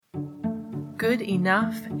good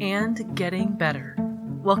enough and getting better.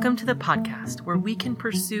 Welcome to the podcast where we can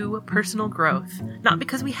pursue personal growth, not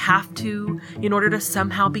because we have to in order to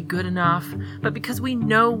somehow be good enough, but because we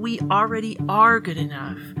know we already are good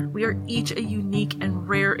enough. We are each a unique and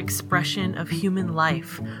rare expression of human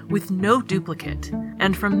life with no duplicate.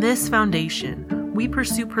 And from this foundation, we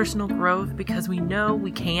pursue personal growth because we know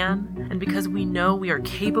we can, and because we know we are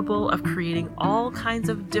capable of creating all kinds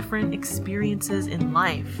of different experiences in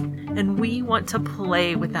life. And we want to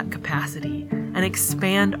play with that capacity and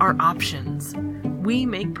expand our options. We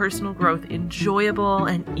make personal growth enjoyable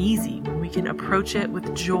and easy when we can approach it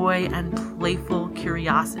with joy and playful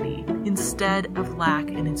curiosity instead of lack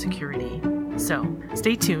and insecurity. So,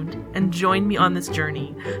 stay tuned and join me on this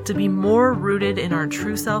journey to be more rooted in our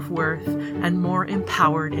true self-worth and more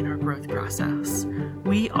empowered in our growth process.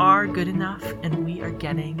 We are good enough and we are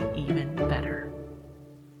getting even better.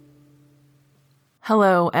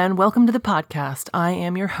 Hello, and welcome to the podcast. I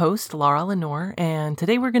am your host, Laura Lenore, and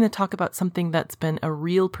today we're going to talk about something that's been a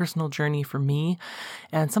real personal journey for me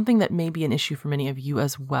and something that may be an issue for many of you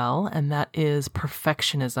as well, and that is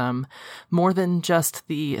perfectionism. More than just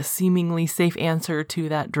the seemingly safe answer to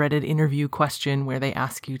that dreaded interview question where they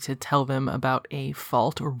ask you to tell them about a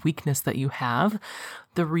fault or weakness that you have.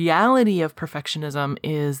 The reality of perfectionism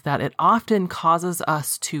is that it often causes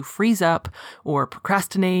us to freeze up or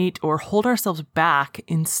procrastinate or hold ourselves back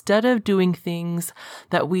instead of doing things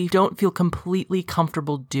that we don't feel completely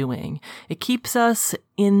comfortable doing. It keeps us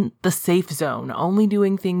in the safe zone, only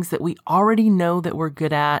doing things that we already know that we're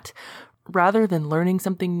good at, rather than learning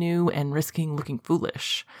something new and risking looking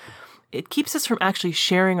foolish. It keeps us from actually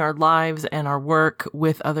sharing our lives and our work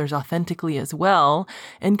with others authentically as well,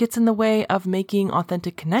 and gets in the way of making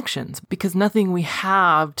authentic connections because nothing we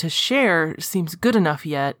have to share seems good enough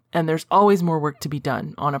yet, and there's always more work to be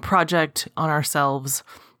done on a project, on ourselves.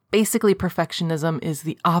 Basically, perfectionism is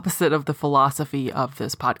the opposite of the philosophy of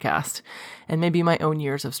this podcast, and maybe my own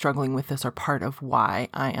years of struggling with this are part of why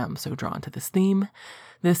I am so drawn to this theme.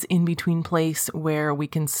 This in-between place where we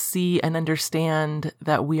can see and understand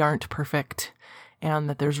that we aren't perfect and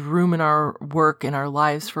that there's room in our work and our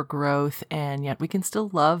lives for growth, and yet we can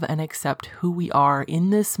still love and accept who we are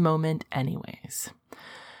in this moment anyways.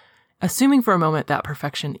 Assuming for a moment that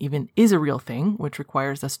perfection even is a real thing, which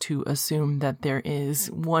requires us to assume that there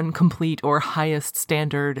is one complete or highest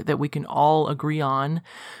standard that we can all agree on,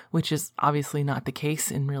 which is obviously not the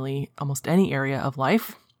case in really almost any area of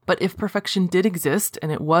life. But if perfection did exist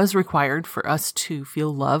and it was required for us to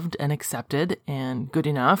feel loved and accepted and good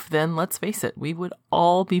enough, then let's face it, we would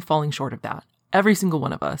all be falling short of that. Every single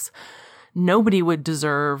one of us. Nobody would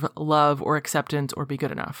deserve love or acceptance or be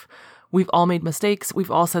good enough. We've all made mistakes.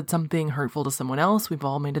 We've all said something hurtful to someone else. We've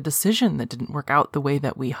all made a decision that didn't work out the way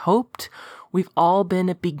that we hoped. We've all been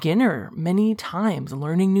a beginner many times,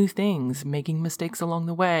 learning new things, making mistakes along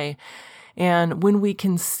the way. And when we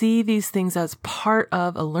can see these things as part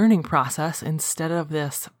of a learning process instead of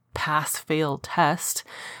this pass-fail test,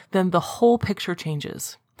 then the whole picture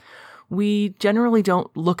changes. We generally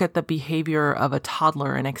don't look at the behavior of a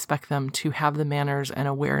toddler and expect them to have the manners and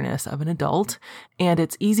awareness of an adult. And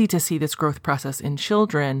it's easy to see this growth process in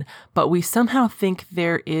children, but we somehow think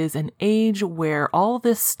there is an age where all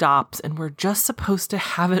this stops and we're just supposed to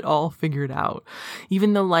have it all figured out.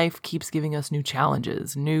 Even though life keeps giving us new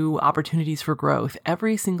challenges, new opportunities for growth,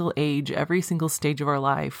 every single age, every single stage of our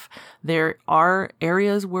life, there are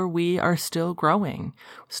areas where we are still growing,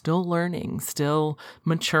 still learning, still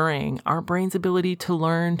maturing. Our brain's ability to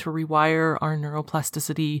learn, to rewire our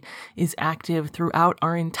neuroplasticity is active throughout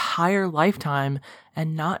our entire lifetime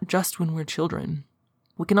and not just when we're children.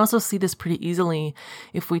 We can also see this pretty easily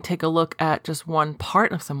if we take a look at just one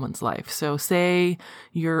part of someone's life. So say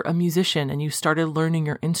you're a musician and you started learning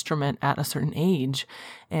your instrument at a certain age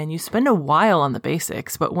and you spend a while on the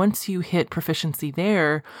basics, but once you hit proficiency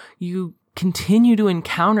there, you continue to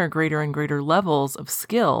encounter greater and greater levels of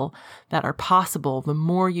skill that are possible the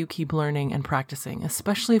more you keep learning and practicing,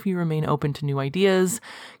 especially if you remain open to new ideas,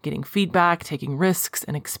 getting feedback, taking risks,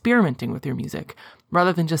 and experimenting with your music,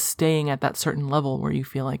 rather than just staying at that certain level where you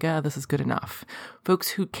feel like, this is good enough.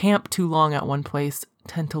 Folks who camp too long at one place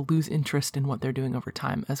tend to lose interest in what they're doing over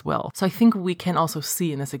time as well. So I think we can also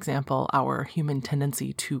see in this example our human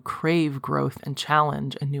tendency to crave growth and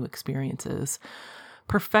challenge and new experiences.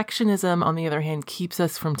 Perfectionism, on the other hand, keeps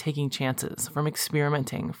us from taking chances, from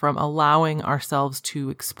experimenting, from allowing ourselves to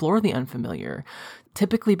explore the unfamiliar,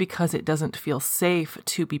 typically because it doesn't feel safe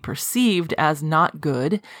to be perceived as not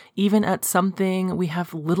good, even at something we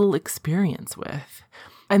have little experience with.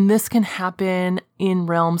 And this can happen in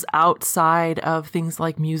realms outside of things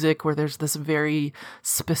like music, where there's this very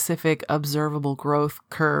specific observable growth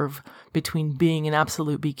curve between being an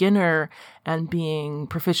absolute beginner and being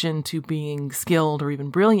proficient to being skilled or even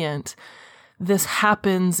brilliant. This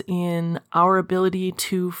happens in our ability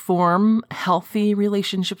to form healthy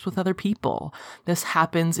relationships with other people. This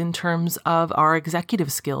happens in terms of our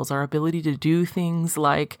executive skills, our ability to do things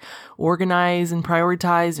like organize and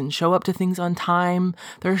prioritize and show up to things on time.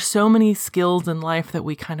 There are so many skills in life that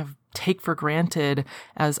we kind of take for granted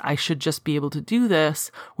as I should just be able to do this,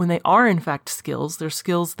 when they are in fact skills. They're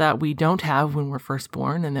skills that we don't have when we're first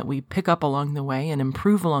born and that we pick up along the way and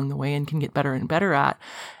improve along the way and can get better and better at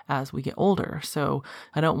as we get older. So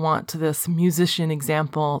I don't want this musician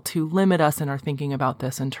example to limit us in our thinking about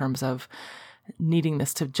this in terms of needing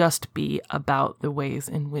this to just be about the ways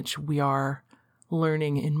in which we are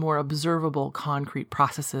learning in more observable, concrete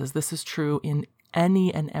processes. This is true in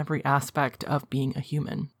any and every aspect of being a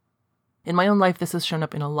human. In my own life, this has shown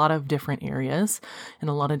up in a lot of different areas, in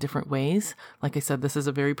a lot of different ways. Like I said, this is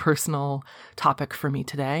a very personal topic for me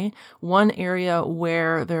today. One area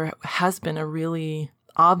where there has been a really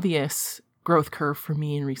obvious growth curve for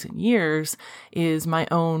me in recent years is my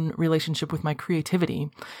own relationship with my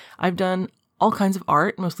creativity. I've done all kinds of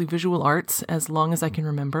art, mostly visual arts, as long as I can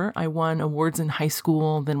remember. I won awards in high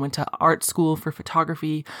school, then went to art school for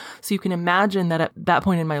photography. So you can imagine that at that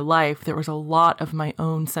point in my life, there was a lot of my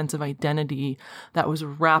own sense of identity that was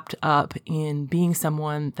wrapped up in being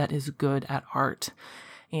someone that is good at art.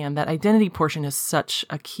 And that identity portion is such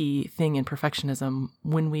a key thing in perfectionism.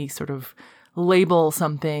 When we sort of label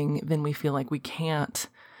something, then we feel like we can't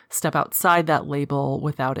step outside that label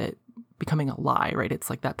without it becoming a lie, right?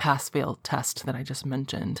 It's like that pass-fail test that I just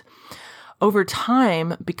mentioned. Over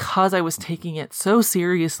time, because I was taking it so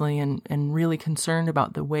seriously and really concerned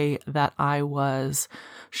about the way that I was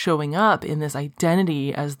showing up in this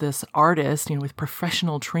identity as this artist, with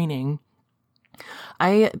professional training,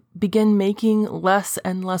 I began making less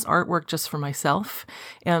and less artwork just for myself.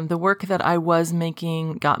 And the work that I was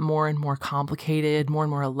making got more and more complicated, more and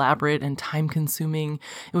more elaborate and time consuming.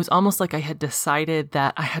 It was almost like I had decided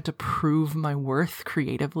that I had to prove my worth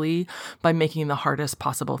creatively by making the hardest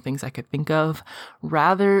possible things I could think of,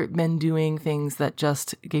 rather than doing things that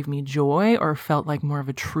just gave me joy or felt like more of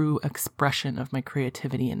a true expression of my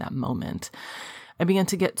creativity in that moment. I began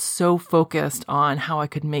to get so focused on how I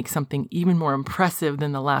could make something even more impressive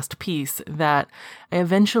than the last piece that I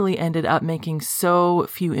eventually ended up making so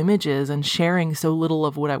few images and sharing so little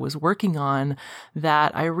of what I was working on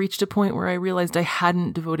that I reached a point where I realized I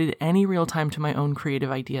hadn't devoted any real time to my own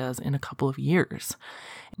creative ideas in a couple of years.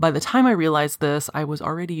 By the time I realized this, I was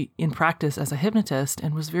already in practice as a hypnotist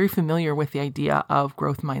and was very familiar with the idea of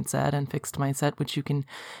growth mindset and fixed mindset, which you can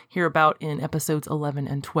hear about in episodes 11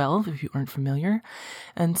 and 12 if you aren't familiar.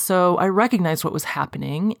 And so I recognized what was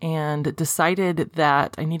happening and decided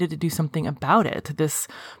that I needed to do something about it. This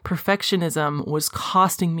perfectionism was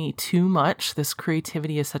costing me too much. This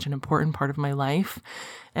creativity is such an important part of my life.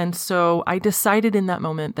 And so I decided in that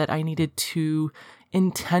moment that I needed to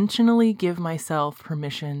intentionally give myself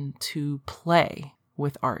permission to play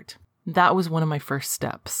with art. That was one of my first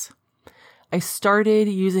steps. I started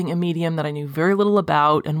using a medium that I knew very little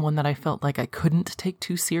about and one that I felt like I couldn't take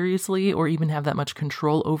too seriously or even have that much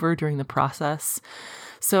control over during the process.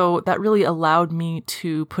 So that really allowed me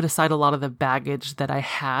to put aside a lot of the baggage that I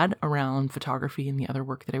had around photography and the other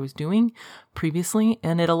work that I was doing previously.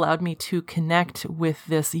 And it allowed me to connect with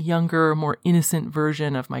this younger, more innocent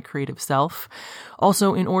version of my creative self.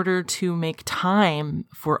 Also, in order to make time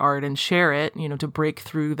for art and share it, to break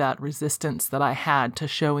through that resistance that I had to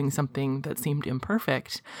showing something that seemed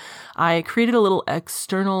imperfect, I created a little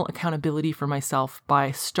external accountability for myself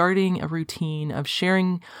by starting a routine of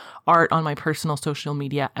sharing art on my personal social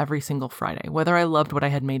media every single Friday, whether I loved what I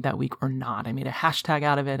had made that week or not. I made a hashtag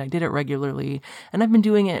out of it. I did it regularly, and I've been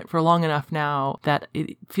doing it for long enough now that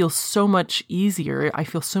it feels so much easier. I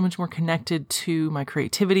feel so much more connected to my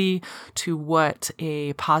creativity, to what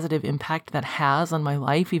a positive impact that has on my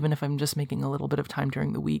life, even if I'm just making a little bit of time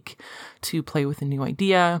during the week to play with a new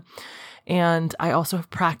idea. And I also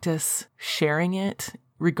have practice sharing it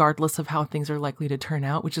regardless of how things are likely to turn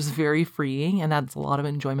out, which is very freeing and adds a lot of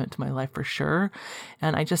enjoyment to my life for sure.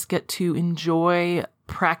 And I just get to enjoy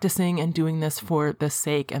practicing and doing this for the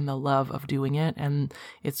sake and the love of doing it. And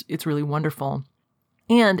it's really wonderful.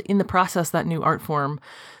 And in the process, that new art form,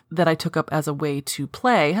 that I took up as a way to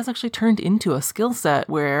play has actually turned into a skill set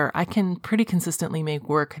where I can pretty consistently make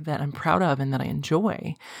work that I'm proud of and that I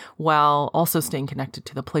enjoy, while also staying connected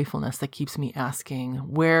to the playfulness that keeps me asking,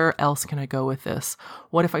 where else can I go with this?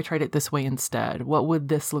 What if I tried it this way instead? What would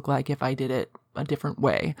this look like if I did it a different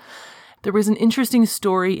way? There was an interesting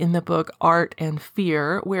story in the book Art and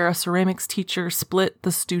Fear where a ceramics teacher split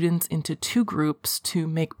the students into two groups to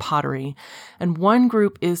make pottery. And one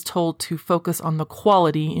group is told to focus on the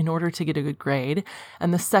quality in order to get a good grade.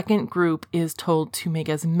 And the second group is told to make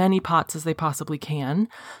as many pots as they possibly can,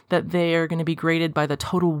 that they are going to be graded by the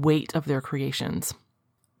total weight of their creations.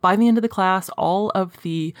 By the end of the class, all of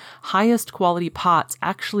the highest quality pots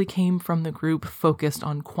actually came from the group focused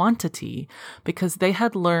on quantity, because they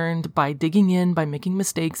had learned by digging in, by making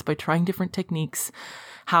mistakes, by trying different techniques,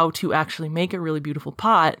 how to actually make a really beautiful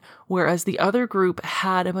pot, whereas the other group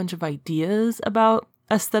had a bunch of ideas about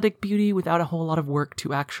aesthetic beauty without a whole lot of work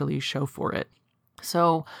to actually show for it.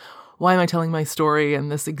 So why am I telling my story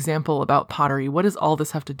and this example about pottery? What does all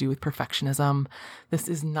this have to do with perfectionism? This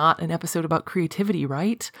is not an episode about creativity,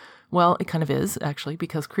 right? Well, it kind of is, actually,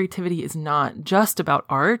 because creativity is not just about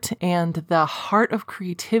art, and the heart of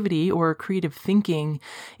creativity or creative thinking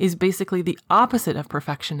is basically the opposite of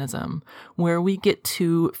perfectionism, where we get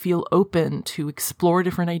to feel open to explore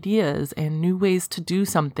different ideas and new ways to do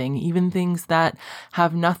something. Even things that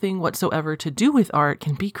have nothing whatsoever to do with art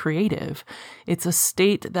can be creative. It's a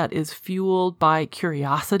state that is fueled by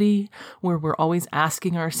curiosity, where we're always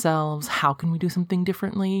asking ourselves, how can we do something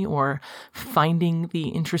differently? Or finding the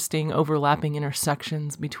interesting overlapping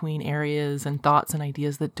intersections between areas and thoughts and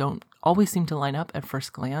ideas that don't always seem to line up at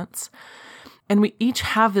first glance. And we each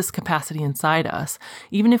have this capacity inside us,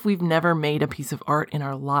 even if we've never made a piece of art in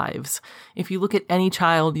our lives. If you look at any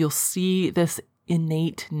child, you'll see this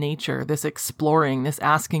innate nature, this exploring, this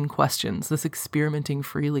asking questions, this experimenting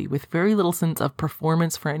freely with very little sense of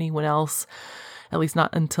performance for anyone else, at least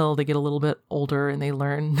not until they get a little bit older and they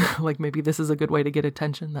learn, like, maybe this is a good way to get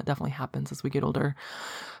attention. That definitely happens as we get older.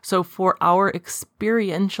 So for our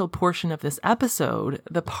experiential portion of this episode,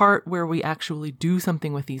 the part where we actually do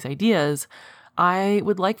something with these ideas, I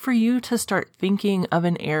would like for you to start thinking of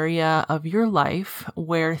an area of your life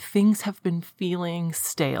where things have been feeling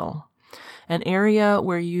stale. An area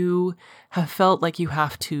where you have felt like you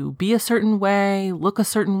have to be a certain way, look a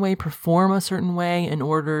certain way, perform a certain way in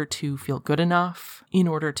order to feel good enough, in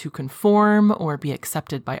order to conform or be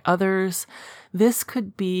accepted by others. This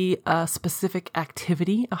could be a specific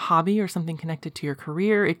activity, a hobby, or something connected to your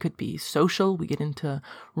career. It could be social. We get into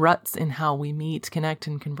ruts in how we meet, connect,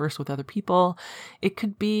 and converse with other people. It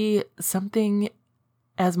could be something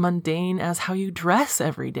as mundane as how you dress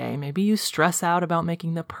every day. Maybe you stress out about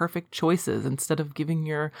making the perfect choices instead of giving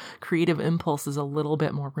your creative impulses a little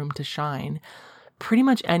bit more room to shine. Pretty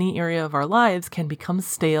much any area of our lives can become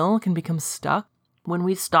stale, can become stuck when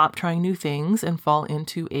we stop trying new things and fall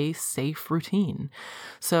into a safe routine.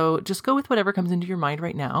 So just go with whatever comes into your mind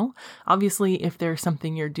right now. Obviously, if there's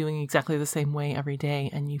something you're doing exactly the same way every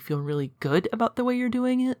day and you feel really good about the way you're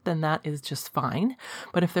doing it, then that is just fine.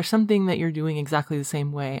 But if there's something that you're doing exactly the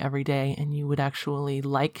same way every day and you would actually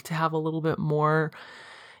like to have a little bit more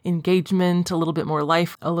engagement, a little bit more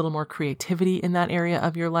life, a little more creativity in that area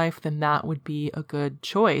of your life, then that would be a good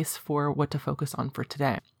choice for what to focus on for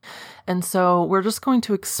today. And so we're just going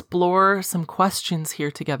to explore some questions here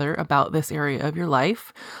together about this area of your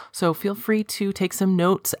life. So feel free to take some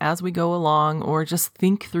notes as we go along, or just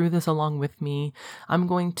think through this along with me. I'm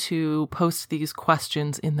going to post these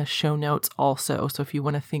questions in the show notes also. So if you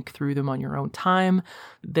want to think through them on your own time,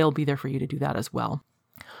 they'll be there for you to do that as well.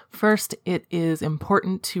 First, it is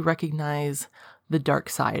important to recognize the dark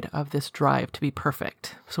side of this drive to be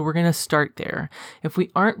perfect. So we're going to start there. If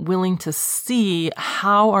we aren't willing to see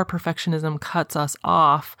how our perfectionism cuts us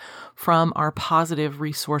off from our positive,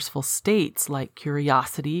 resourceful states like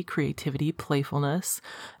curiosity, creativity, playfulness,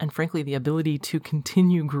 and frankly, the ability to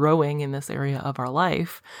continue growing in this area of our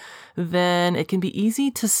life, then it can be easy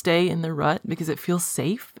to stay in the rut because it feels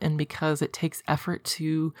safe and because it takes effort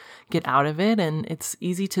to get out of it. And it's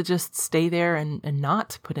easy to just stay there and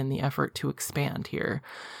not put in the effort to expand here.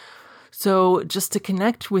 So just to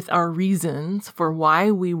connect with our reasons for why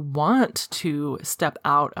we want to step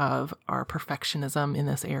out of our perfectionism in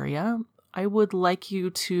this area, I would like you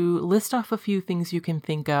to list off a few things you can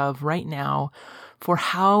think of right now for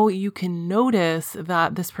how you can notice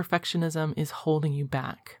that this perfectionism is holding you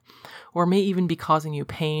back, or may even be causing you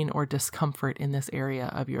pain or discomfort in this area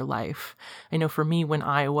of your life. I know for me, when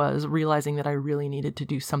I was realizing that I really needed to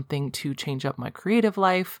do something to change up my creative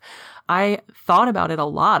life, I thought about it a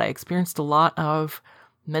lot. I experienced a lot of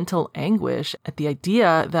mental anguish at the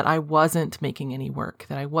idea that I wasn't making any work,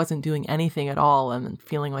 that I wasn't doing anything at all, and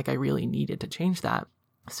feeling like I really needed to change that.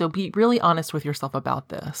 So be really honest with yourself about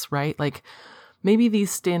this, right? Like maybe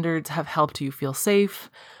these standards have helped you feel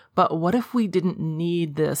safe, but what if we didn't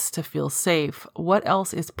need this to feel safe? What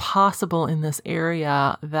else is possible in this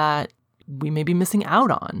area that we may be missing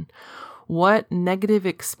out on? What negative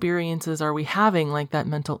experiences are we having, like that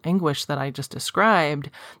mental anguish that I just described,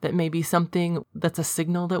 that may be something that's a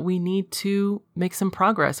signal that we need to make some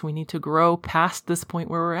progress. We need to grow past this point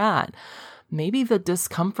where we're at. Maybe the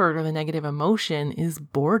discomfort or the negative emotion is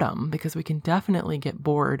boredom, because we can definitely get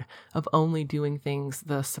bored of only doing things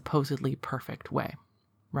the supposedly perfect way,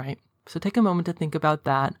 right? So take a moment to think about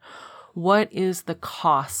that. What is the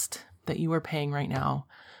cost that you are paying right now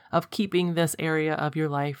of keeping this area of your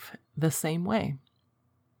life the same way?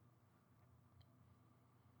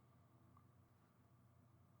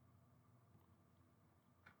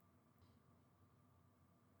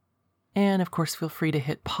 And of course, feel free to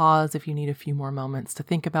hit pause if you need a few more moments to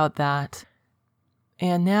think about that.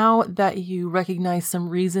 And now that you recognize some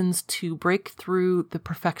reasons to break through the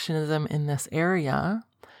perfectionism in this area,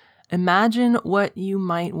 imagine what you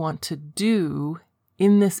might want to do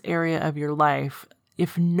in this area of your life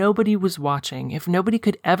if nobody was watching, if nobody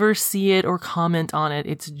could ever see it or comment on it.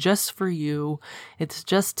 It's just for you. It's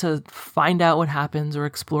just to find out what happens or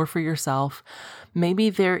explore for yourself. Maybe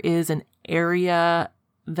there is an area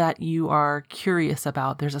that you are curious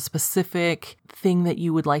about. There's a specific thing that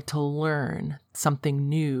you would like to learn, something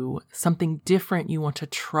new, something different you want to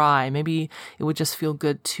try. Maybe it would just feel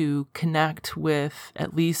good to connect with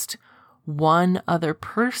at least one other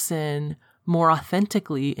person more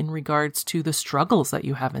authentically in regards to the struggles that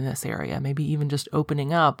you have in this area. Maybe even just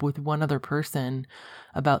opening up with one other person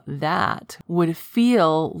about that would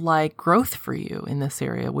feel like growth for you in this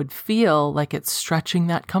area, would feel like it's stretching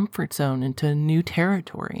that comfort zone into new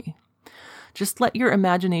territory. Just let your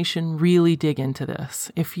imagination really dig into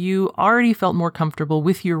this. If you already felt more comfortable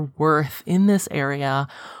with your worth in this area,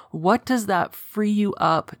 what does that free you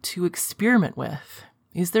up to experiment with?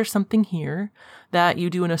 Is there something here that you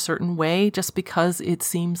do in a certain way just because it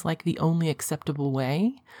seems like the only acceptable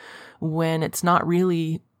way, when it's not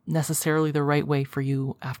really necessarily the right way for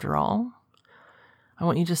you after all? I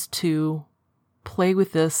want you just to play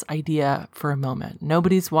with this idea for a moment.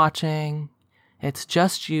 Nobody's watching. It's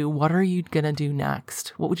just you. What are you going to do next?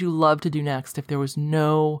 What would you love to do next if there was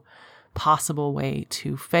no possible way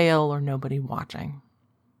to fail or nobody watching?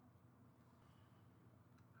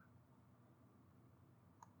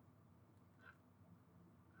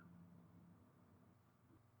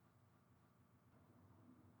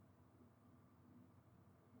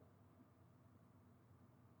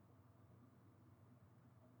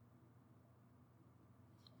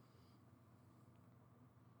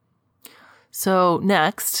 So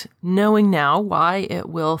next, knowing now why it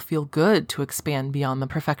will feel good to expand beyond the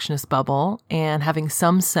perfectionist bubble and having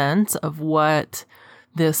some sense of what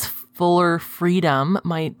this fuller freedom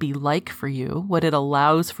might be like for you, what it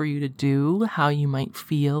allows for you to do, how you might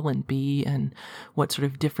feel and be, and what sort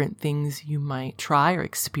of different things you might try or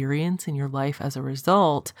experience in your life as a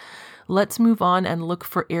result, let's move on and look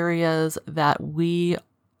for areas that we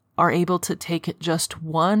are able to take just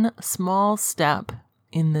one small step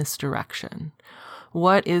in this direction.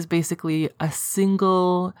 What is basically a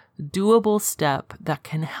single doable step that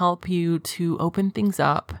can help you to open things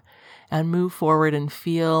up and move forward and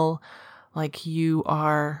feel like you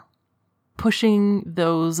are pushing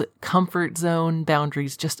those comfort zone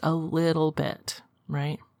boundaries just a little bit,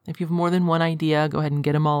 right? If you have more than one idea, go ahead and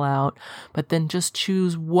get them all out, but then just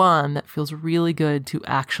choose one that feels really good to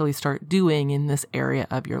actually start doing in this area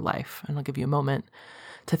of your life. And I'll give you a moment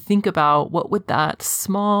to think about what would that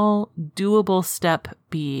small, doable step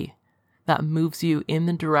be that moves you in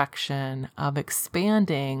the direction of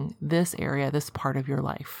expanding this area, this part of your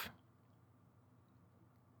life.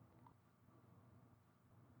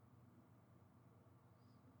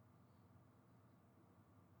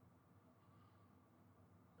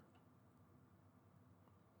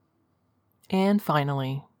 And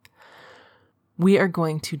finally, we are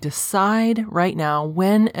going to decide right now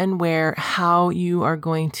when and where, how you are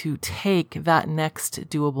going to take that next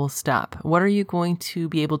doable step. What are you going to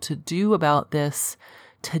be able to do about this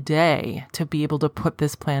today to be able to put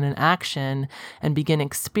this plan in action and begin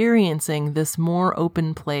experiencing this more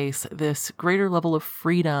open place, this greater level of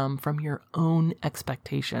freedom from your own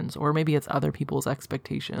expectations, or maybe it's other people's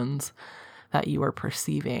expectations that you are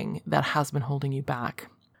perceiving that has been holding you back.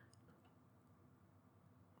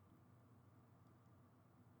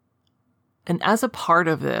 And as a part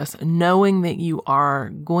of this, knowing that you are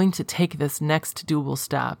going to take this next doable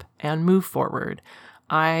step and move forward,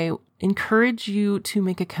 I encourage you to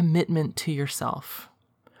make a commitment to yourself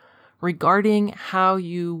regarding how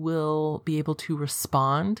you will be able to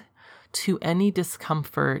respond to any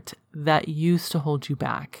discomfort that used to hold you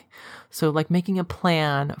back. So like making a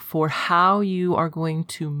plan for how you are going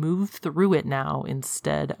to move through it now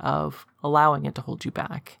instead of allowing it to hold you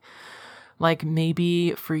back. Like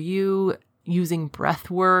maybe for you, using breath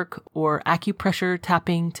work or acupressure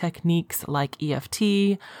tapping techniques like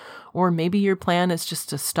EFT, or maybe your plan is just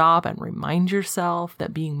to stop and remind yourself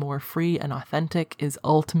that being more free and authentic is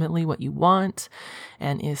ultimately what you want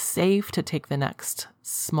and is safe to take the next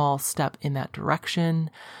small step in that direction.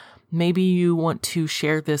 Maybe you want to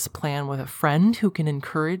share this plan with a friend who can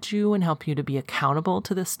encourage you and help you to be accountable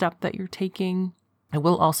to the step that you're taking. I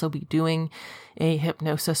will also be doing a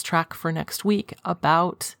hypnosis track for next week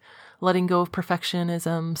about letting go of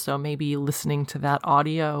perfectionism. So maybe listening to that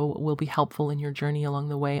audio will be helpful in your journey along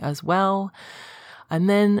the way as well. And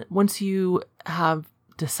then once you have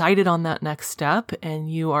decided on that next step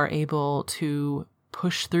and you are able to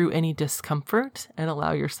push through any discomfort and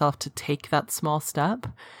allow yourself to take that small step,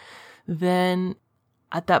 then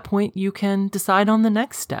at that point, you can decide on the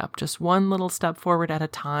next step, just one little step forward at a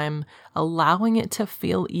time, allowing it to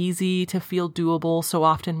feel easy, to feel doable. So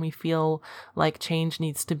often we feel like change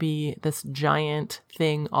needs to be this giant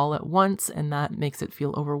thing all at once, and that makes it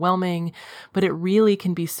feel overwhelming. But it really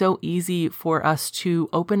can be so easy for us to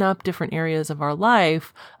open up different areas of our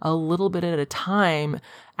life a little bit at a time,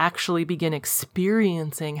 actually begin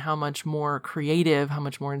experiencing how much more creative, how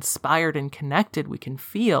much more inspired and connected we can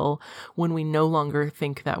feel when we no longer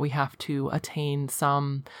think that we have to attain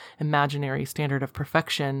some imaginary standard of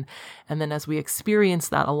perfection. And then as we experience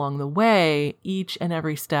that along the way, each and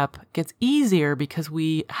every step gets easier because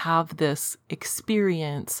we have this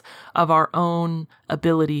experience of our own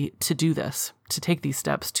ability to do this, to take these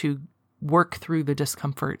steps, to work through the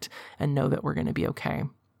discomfort and know that we're going to be okay.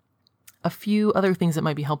 A few other things that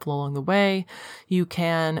might be helpful along the way. You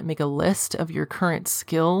can make a list of your current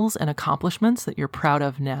skills and accomplishments that you're proud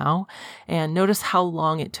of now, and notice how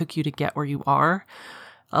long it took you to get where you are,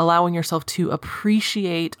 allowing yourself to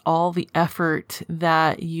appreciate all the effort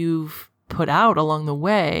that you've put out along the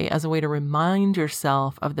way as a way to remind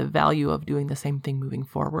yourself of the value of doing the same thing moving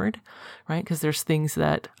forward, right? Because there's things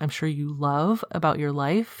that I'm sure you love about your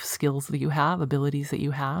life, skills that you have, abilities that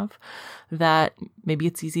you have, that maybe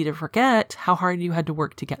it's easy to forget how hard you had to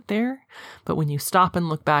work to get there. But when you stop and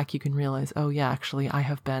look back, you can realize, oh yeah, actually I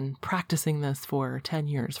have been practicing this for 10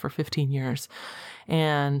 years, for 15 years.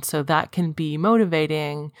 And so that can be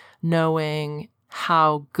motivating, knowing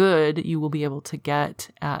how good you will be able to get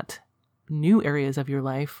at new areas of your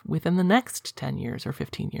life within the next 10 years or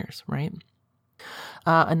 15 years, right?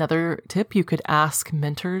 Another tip, you could ask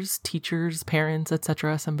mentors, teachers, parents,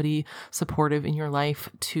 etc., somebody supportive in your life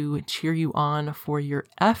to cheer you on for your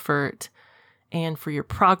effort and for your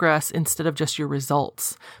progress instead of just your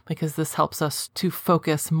results, because this helps us to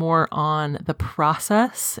focus more on the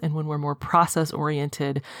process. And when we're more process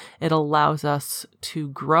oriented, it allows us to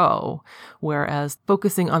grow, whereas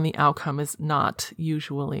focusing on the outcome is not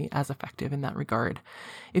usually as effective in that regard.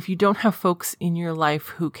 If you don't have folks in your life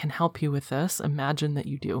who can help you with this, imagine that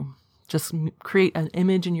you do. Just create an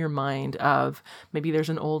image in your mind of maybe there's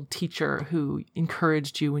an old teacher who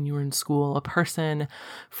encouraged you when you were in school, a person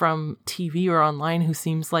from TV or online who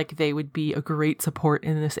seems like they would be a great support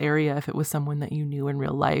in this area if it was someone that you knew in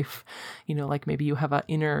real life. You know, like maybe you have an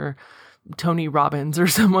inner Tony Robbins or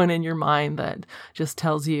someone in your mind that just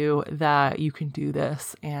tells you that you can do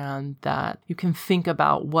this and that you can think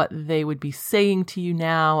about what they would be saying to you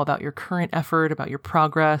now about your current effort, about your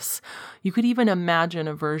progress. You could even imagine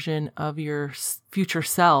a version of your future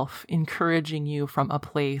self encouraging you from a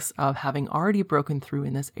place of having already broken through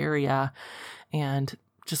in this area and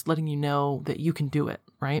just letting you know that you can do it,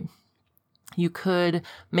 right? You could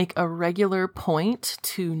make a regular point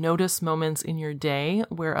to notice moments in your day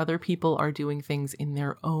where other people are doing things in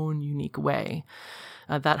their own unique way.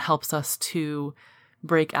 That helps us to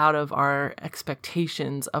break out of our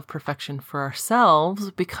expectations of perfection for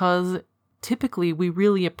ourselves, because typically we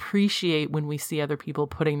really appreciate when we see other people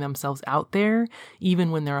putting themselves out there,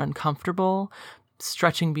 even when they're uncomfortable,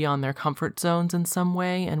 stretching beyond their comfort zones in some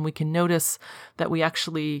way. And we can notice that we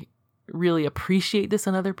actually really appreciate this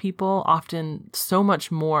in other people, often so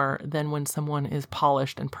much more than when someone is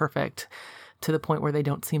polished and perfect to the point where they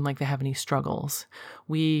don't seem like they have any struggles.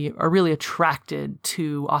 We are really attracted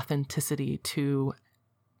to authenticity, to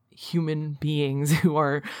human beings who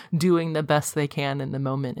are doing the best they can in the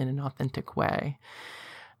moment in an authentic way.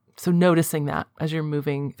 So noticing that as you're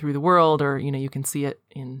moving through the world, or, you can see it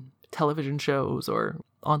in television shows or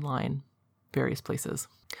online, various places.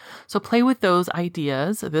 So play with those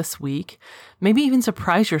ideas this week. Maybe even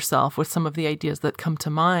surprise yourself with some of the ideas that come to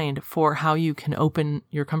mind for how you can open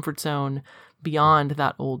your comfort zone beyond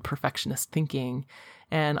that old perfectionist thinking,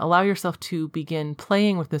 and allow yourself to begin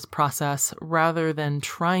playing with this process rather than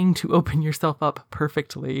trying to open yourself up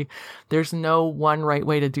perfectly. There's no one right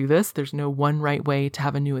way to do this. There's no one right way to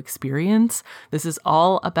have a new experience. This is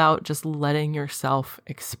all about just letting yourself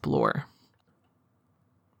explore.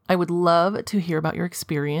 I would love to hear about your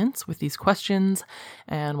experience with these questions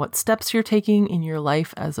and what steps you're taking in your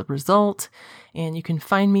life as a result. And you can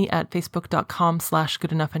find me at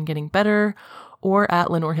facebook.com/goodenoughandgettingbetter or at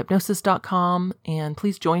lenorehypnosis.com. And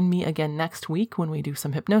please join me again next week when we do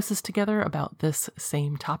some hypnosis together about this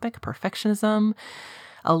same topic, perfectionism.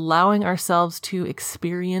 Allowing ourselves to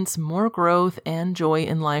experience more growth and joy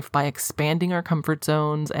in life by expanding our comfort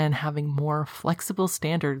zones and having more flexible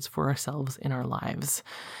standards for ourselves in our lives.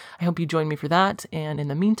 I hope you join me for that. And in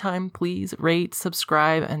the meantime, please rate,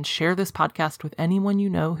 subscribe, and share this podcast with anyone you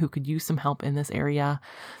know who could use some help in this area.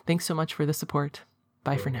 Thanks so much for the support.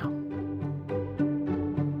 Bye for now.